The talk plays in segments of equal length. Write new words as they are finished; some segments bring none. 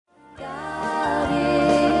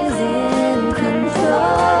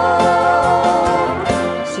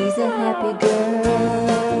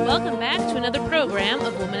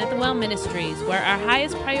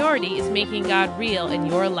priority is making God real in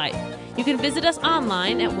your life. You can visit us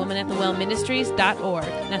online at womanatthewellministries.org.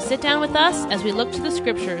 Now sit down with us as we look to the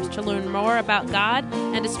scriptures to learn more about God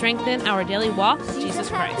and to strengthen our daily walk with Jesus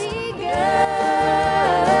Christ. Happy girl.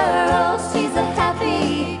 She's a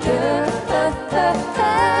happy girl.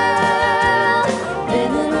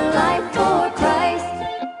 Living her life for Christ.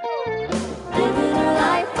 Living her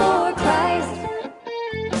life for Christ.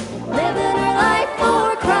 Living her life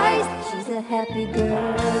for Christ. She's a happy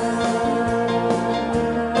girl.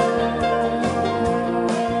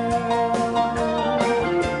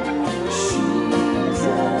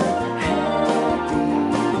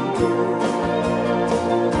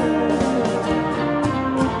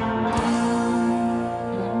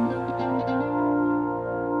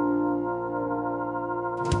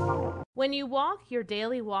 When you walk your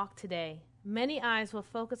daily walk today, many eyes will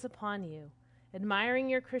focus upon you, admiring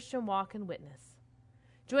your Christian walk and witness.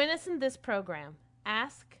 Join us in this program,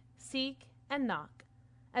 Ask, Seek, and Knock,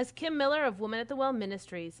 as Kim Miller of Woman at the Well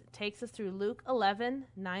Ministries takes us through Luke 11,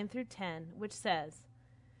 9 through 10, which says,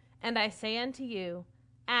 "And I say unto you,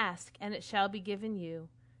 ask, and it shall be given you.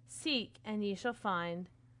 Seek, and ye shall find.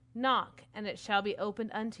 Knock, and it shall be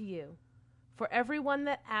opened unto you. For every one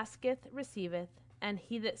that asketh receiveth, and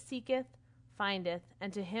he that seeketh findeth,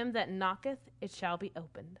 and to him that knocketh it shall be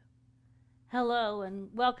opened." Hello,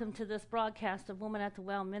 and welcome to this broadcast of Woman at the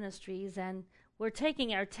Well Ministries, and we're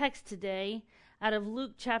taking our text today out of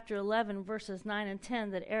Luke chapter 11, verses 9 and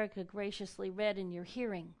 10 that Erica graciously read in your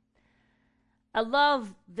hearing. I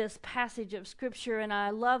love this passage of Scripture, and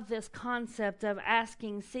I love this concept of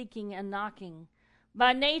asking, seeking, and knocking.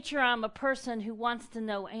 By nature, I'm a person who wants to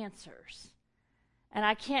know answers. And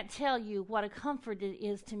I can't tell you what a comfort it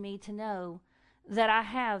is to me to know that I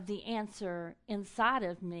have the answer inside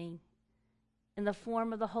of me in the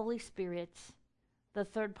form of the Holy Spirit, the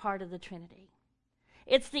third part of the Trinity.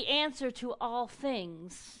 It's the answer to all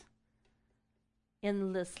things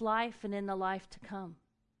in this life and in the life to come.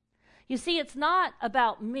 You see, it's not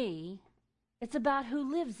about me, it's about who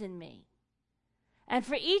lives in me. And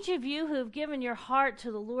for each of you who have given your heart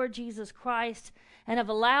to the Lord Jesus Christ and have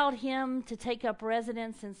allowed him to take up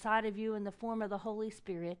residence inside of you in the form of the Holy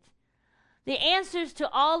Spirit, the answers to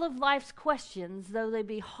all of life's questions, though they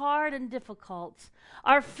be hard and difficult,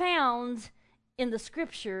 are found in the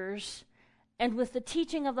Scriptures. And with the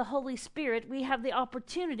teaching of the Holy Spirit, we have the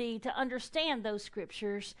opportunity to understand those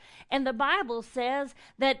Scriptures. And the Bible says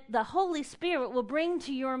that the Holy Spirit will bring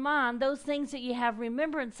to your mind those things that you have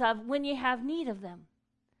remembrance of when you have need of them.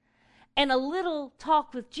 And a little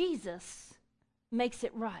talk with Jesus makes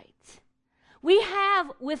it right. We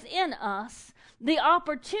have within us the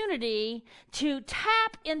opportunity to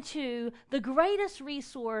tap into the greatest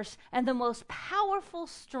resource and the most powerful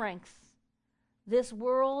strength this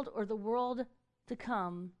world or the world to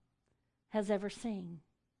come has ever seen.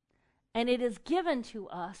 And it is given to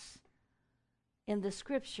us in the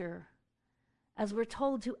Scripture as we're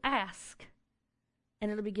told to ask, and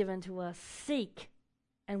it'll be given to us. Seek,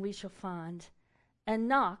 and we shall find. And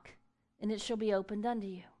knock, and it shall be opened unto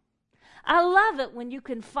you. I love it when you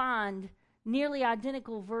can find nearly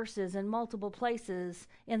identical verses in multiple places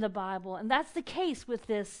in the Bible, and that's the case with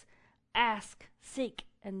this ask, seek,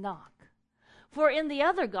 and knock. For in the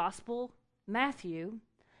other gospel, Matthew,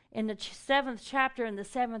 in the 7th chapter and the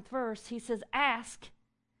 7th verse, he says, "Ask,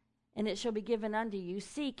 and it shall be given unto you.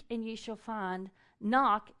 Seek, and ye shall find.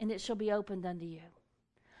 Knock, and it shall be opened unto you."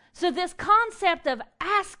 So this concept of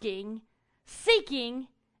asking, seeking,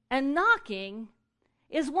 and knocking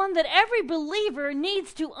is one that every believer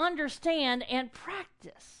needs to understand and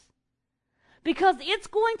practice, because it's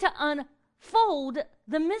going to unfold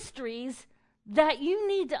the mysteries that you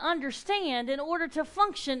need to understand in order to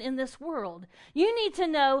function in this world. You need to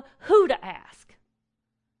know who to ask.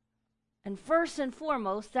 And first and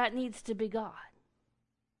foremost, that needs to be God.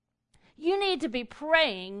 You need to be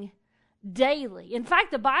praying daily. In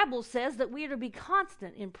fact, the Bible says that we are to be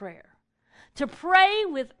constant in prayer, to pray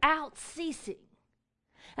without ceasing.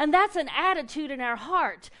 And that's an attitude in our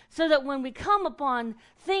heart, so that when we come upon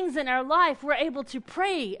things in our life, we're able to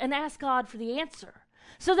pray and ask God for the answer.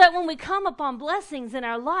 So that when we come upon blessings in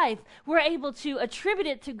our life, we're able to attribute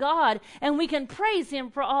it to God, and we can praise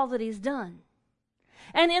him for all that he's done.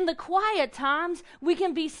 And in the quiet times, we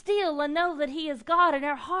can be still and know that he is God, and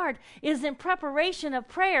our heart is in preparation of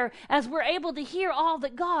prayer as we're able to hear all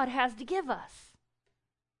that God has to give us.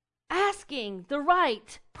 Asking the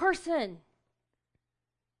right person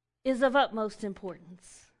is of utmost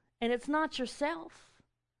importance. And it's not yourself.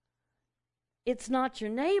 It's not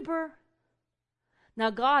your neighbor. Now,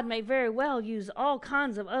 God may very well use all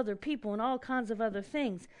kinds of other people and all kinds of other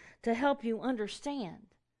things to help you understand.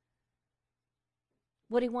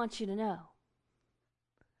 what he wants you to know.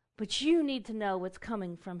 But you need to know what's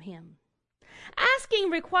coming from him. Asking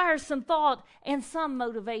requires some thought and some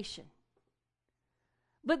motivation.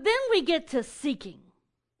 But then we get to seeking.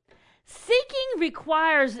 Seeking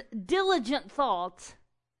requires diligent thought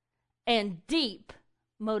and deep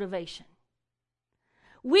motivation.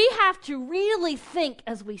 We have to really think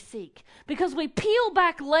as we seek, because we peel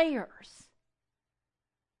back layers.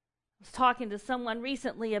 I was talking to someone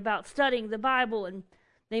recently about studying the Bible, and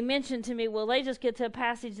they mentioned to me, well, they just get to a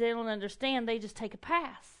passage they don't understand, they just take a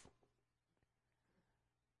pass.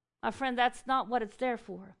 My friend, that's not what it's there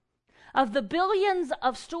for. Of the billions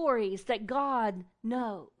of stories that God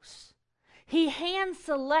knows, he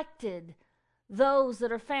hand-selected those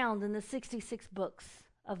that are found in the 66 books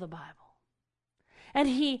of the Bible. And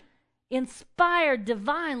he inspired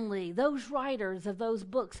divinely those writers of those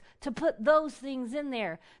books to put those things in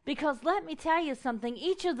there. Because let me tell you something,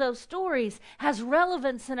 each of those stories has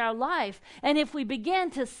relevance in our life. And if we begin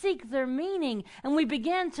to seek their meaning, and we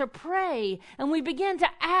begin to pray, and we begin to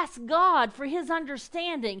ask God for his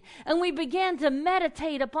understanding, and we begin to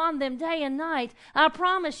meditate upon them day and night, I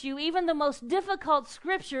promise you, even the most difficult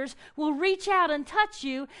scriptures will reach out and touch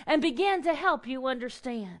you and begin to help you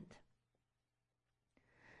understand.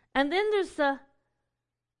 And then there's the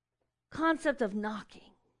concept of knocking.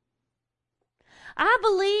 I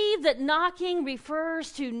believe that knocking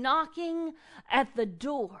refers to knocking at the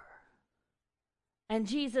door. And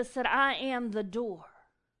Jesus said, I am the door.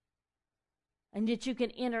 And that you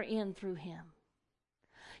can enter in through him.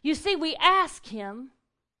 You see, we ask him,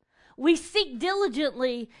 we seek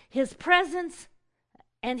diligently his presence,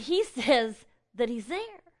 and he says that he's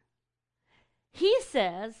there. He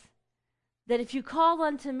says that if you call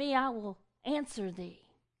unto me, I will answer thee,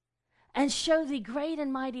 and show thee great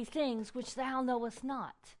and mighty things which thou knowest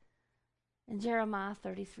not. In Jeremiah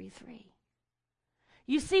 33:3.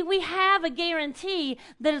 You see, we have a guarantee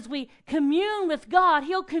that as we commune with God,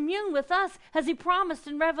 he'll commune with us, as he promised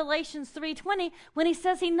in Revelation 3:20, when he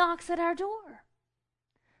says he knocks at our door.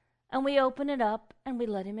 And we open it up and we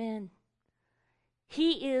let him in.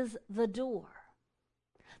 He is the door.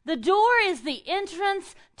 The door is the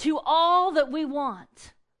entrance to all that we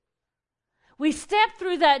want. We step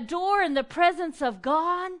through that door in the presence of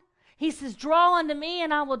God. He says, draw unto me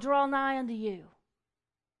and I will draw nigh unto you.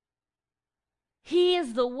 He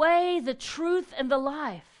is the way, the truth, and the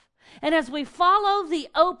life. And as we follow the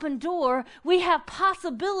open door, we have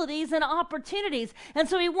possibilities and opportunities. And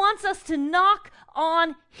so he wants us to knock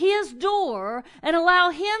on his door and allow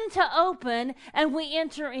him to open, and we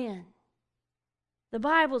enter in. The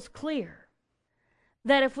Bible's clear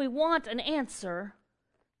that if we want an answer,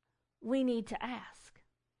 we need to ask.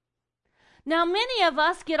 Now, many of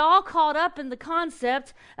us get all caught up in the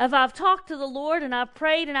concept of I've talked to the Lord and I've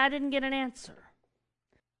prayed and I didn't get an answer.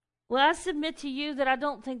 Well, I submit to you that I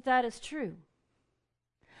don't think that is true.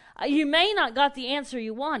 You may not got the answer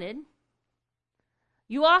you wanted.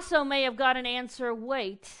 You also may have got an answer,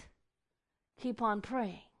 wait, keep on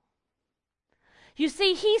praying. You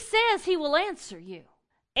see, he says he will answer you.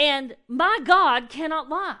 And my God cannot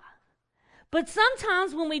lie. But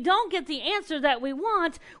sometimes when we don't get the answer that we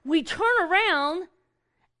want, we turn around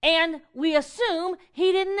and we assume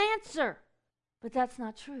he didn't answer. But that's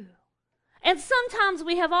not true. And sometimes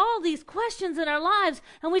we have all these questions in our lives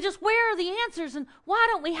and we just, where are the answers and why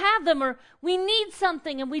don't we have them? Or we need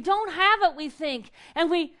something and we don't have it, we think. And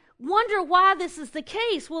we wonder why this is the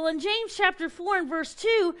case. Well, in James chapter 4 and verse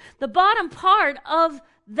 2, the bottom part of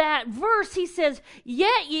that verse, he says,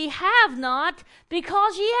 yet ye have not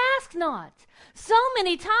because ye ask not. So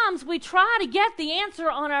many times we try to get the answer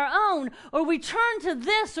on our own, or we turn to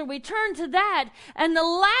this or we turn to that, and the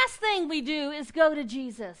last thing we do is go to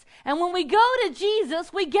Jesus. And when we go to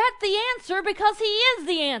Jesus, we get the answer because he is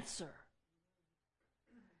the answer.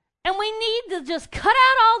 And we need to just cut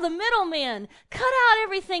out all the middlemen, cut out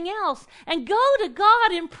everything else, and go to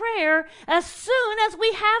God in prayer as soon as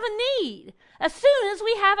we have a need, as soon as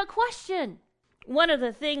we have a question. One of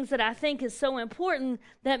the things that I think is so important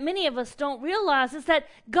that many of us don't realize is that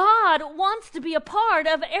God wants to be a part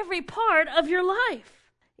of every part of your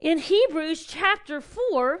life. In Hebrews chapter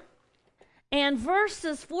 4 and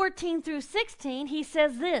verses 14 through 16, he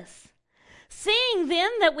says this, Seeing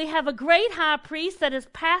then that we have a great high priest that is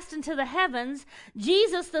passed into the heavens,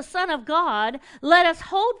 Jesus the Son of God, let us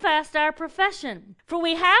hold fast our profession. For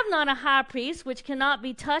we have not a high priest which cannot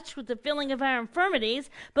be touched with the feeling of our infirmities,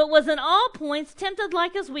 but was in all points tempted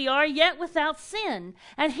like as we are, yet without sin.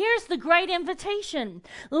 And here's the great invitation.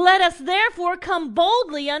 Let us therefore come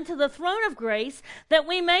boldly unto the throne of grace, that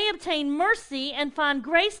we may obtain mercy and find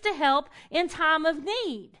grace to help in time of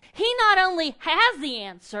need. He not only has the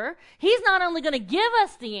answer, he's not only going to give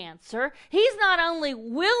us the answer, he's not only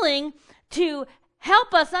willing to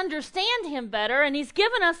help us understand him better, and he's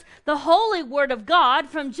given us the holy word of God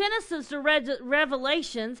from Genesis to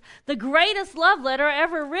Revelations, the greatest love letter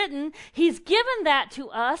ever written. He's given that to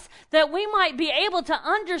us that we might be able to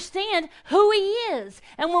understand who he is.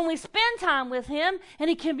 And when we spend time with him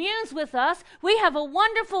and he communes with us, we have a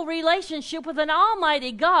wonderful relationship with an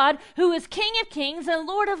almighty God who is King of kings and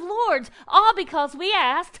Lord of lords, all because we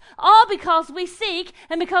asked, all because we seek,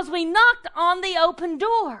 and because we knocked on the open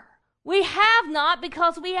door. We have not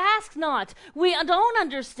because we ask not. We don't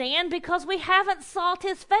understand because we haven't sought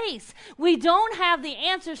his face. We don't have the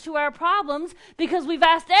answers to our problems because we've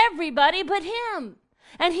asked everybody but him.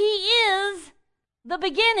 And he is the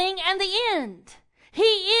beginning and the end. He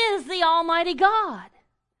is the Almighty God.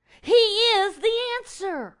 He is the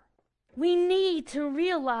answer. We need to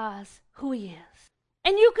realize who he is.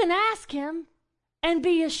 And you can ask him and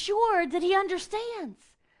be assured that he understands.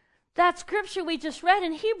 That scripture we just read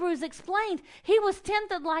in Hebrews explained, he was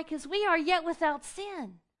tempted like as we are, yet without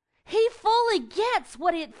sin. He fully gets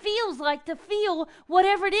what it feels like to feel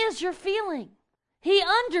whatever it is you're feeling. He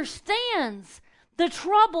understands the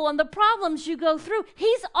trouble and the problems you go through.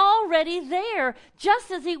 He's already there,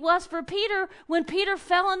 just as he was for Peter when Peter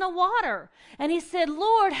fell in the water. And he said,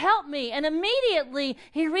 Lord, help me. And immediately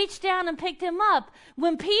he reached down and picked him up.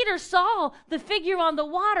 When Peter saw the figure on the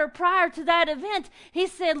water prior to that event, he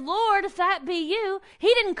said, Lord, if that be you. He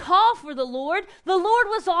didn't call for the Lord. The Lord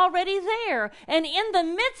was already there. And in the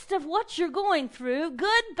midst of what you're going through,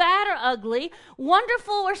 good, bad, or ugly,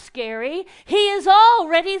 wonderful or scary, he is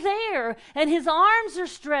already there. And his arms are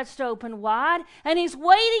stretched open wide, and he's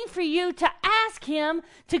waiting for you to ask him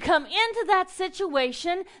to come into that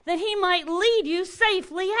situation that he might lead you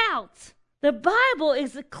safely out. The Bible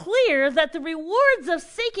is clear that the rewards of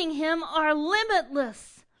seeking him are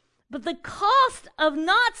limitless, but the cost of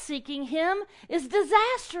not seeking him is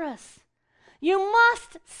disastrous. You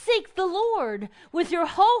must seek the Lord with your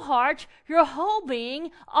whole heart, your whole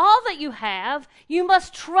being, all that you have. You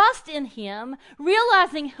must trust in him,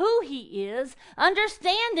 realizing who he is,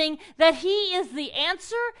 understanding that he is the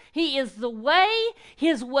answer, he is the way,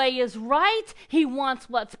 his way is right, he wants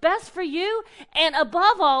what's best for you, and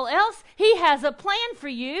above all else, he has a plan for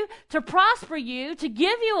you to prosper you, to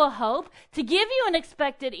give you a hope, to give you an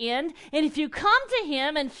expected end. And if you come to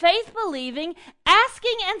him in faith believing,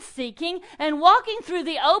 asking and seeking, and walking through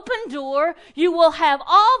the open door, you will have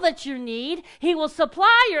all that you need. He will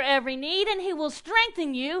supply your every need, and he will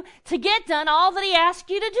strengthen you to get done all that he asks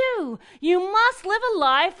you to do. You must live a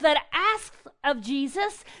life that asks of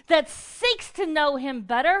Jesus, that seeks to know him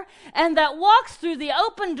better, and that walks through the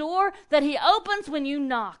open door that he opens when you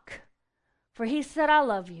knock. For he said, I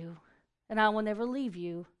love you, and I will never leave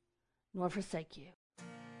you nor forsake you.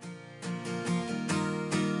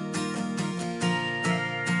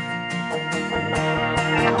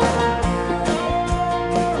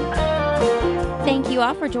 Thank you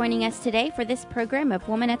all for joining us today for this program of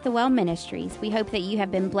Woman at the Well Ministries. We hope that you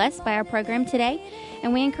have been blessed by our program today,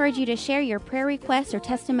 and we encourage you to share your prayer requests or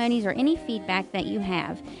testimonies or any feedback that you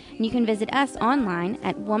have. And you can visit us online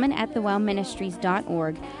at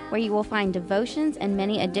womanatthewellministries.org, where you will find devotions and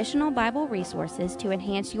many additional Bible resources to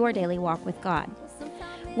enhance your daily walk with God.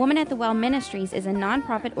 Woman at the Well Ministries is a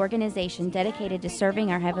nonprofit organization dedicated to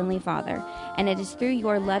serving our Heavenly Father, and it is through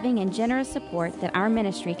your loving and generous support that our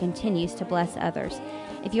ministry continues to bless others.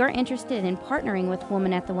 If you are interested in partnering with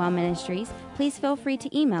Woman at the Well Ministries, please feel free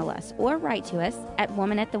to email us or write to us at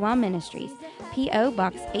Woman at the Well Ministries, P.O.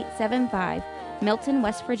 Box 875, Milton,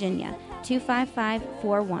 West Virginia,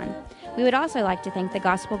 25541. We would also like to thank the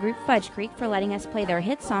gospel group Fudge Creek for letting us play their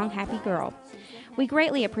hit song, Happy Girl. We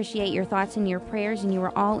greatly appreciate your thoughts and your prayers, and you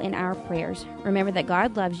are all in our prayers. Remember that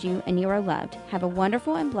God loves you and you are loved. Have a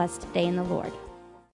wonderful and blessed day in the Lord.